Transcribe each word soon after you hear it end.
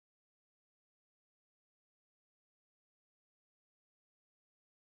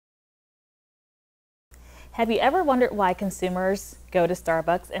Have you ever wondered why consumers go to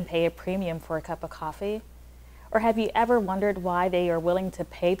Starbucks and pay a premium for a cup of coffee? Or have you ever wondered why they are willing to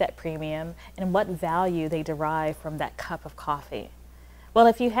pay that premium and what value they derive from that cup of coffee? Well,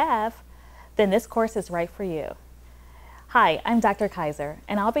 if you have, then this course is right for you. Hi, I'm Dr. Kaiser,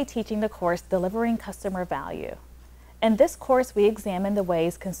 and I'll be teaching the course Delivering Customer Value. In this course, we examine the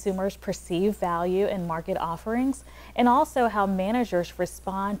ways consumers perceive value in market offerings and also how managers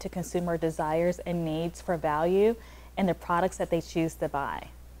respond to consumer desires and needs for value in the products that they choose to buy.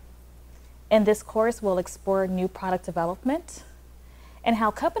 In this course, we'll explore new product development and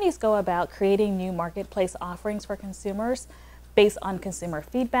how companies go about creating new marketplace offerings for consumers based on consumer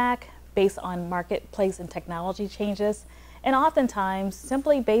feedback, based on marketplace and technology changes, and oftentimes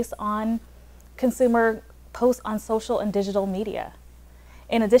simply based on consumer posts on social and digital media.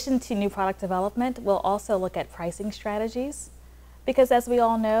 In addition to new product development, we'll also look at pricing strategies because, as we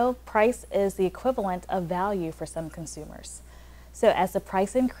all know, price is the equivalent of value for some consumers. So as the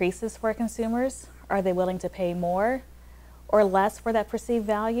price increases for consumers, are they willing to pay more or less for that perceived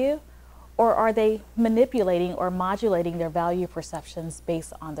value? Or are they manipulating or modulating their value perceptions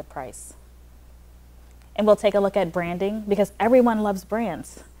based on the price? And we'll take a look at branding because everyone loves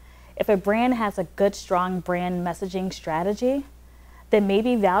brands. If a brand has a good, strong brand messaging strategy, then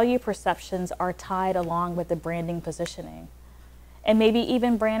maybe value perceptions are tied along with the branding positioning. And maybe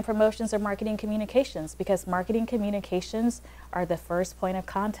even brand promotions or marketing communications, because marketing communications are the first point of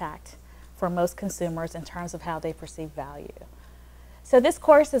contact for most consumers in terms of how they perceive value. So this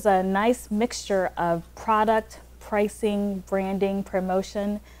course is a nice mixture of product, pricing, branding,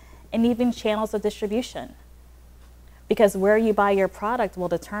 promotion, and even channels of distribution. Because where you buy your product will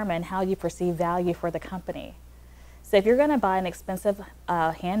determine how you perceive value for the company. So if you're going to buy an expensive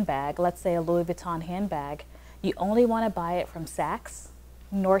handbag, let's say a Louis Vuitton handbag, you only want to buy it from Saks,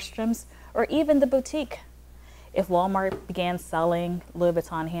 Nordstrom's, or even the boutique. If Walmart began selling Louis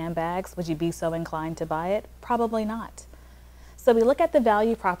Vuitton handbags, would you be so inclined to buy it? Probably not. So we look at the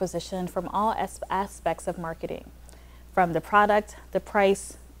value proposition from all aspects of marketing, from the product, the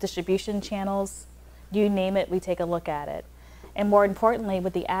price, distribution channels, you name it, we take a look at it. And more importantly,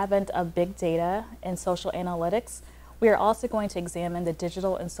 with the advent of big data and social analytics, we are also going to examine the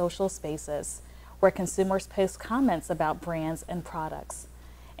digital and social spaces where consumers post comments about brands and products.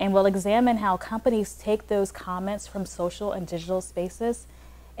 And we'll examine how companies take those comments from social and digital spaces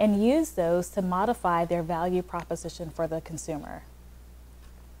and use those to modify their value proposition for the consumer.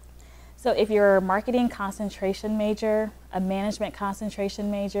 So if you're a marketing concentration major, a management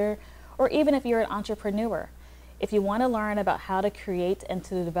concentration major, or even if you're an entrepreneur, if you want to learn about how to create and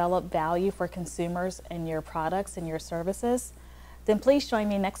to develop value for consumers in your products and your services, then please join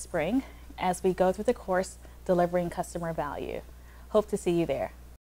me next spring as we go through the course Delivering Customer Value. Hope to see you there.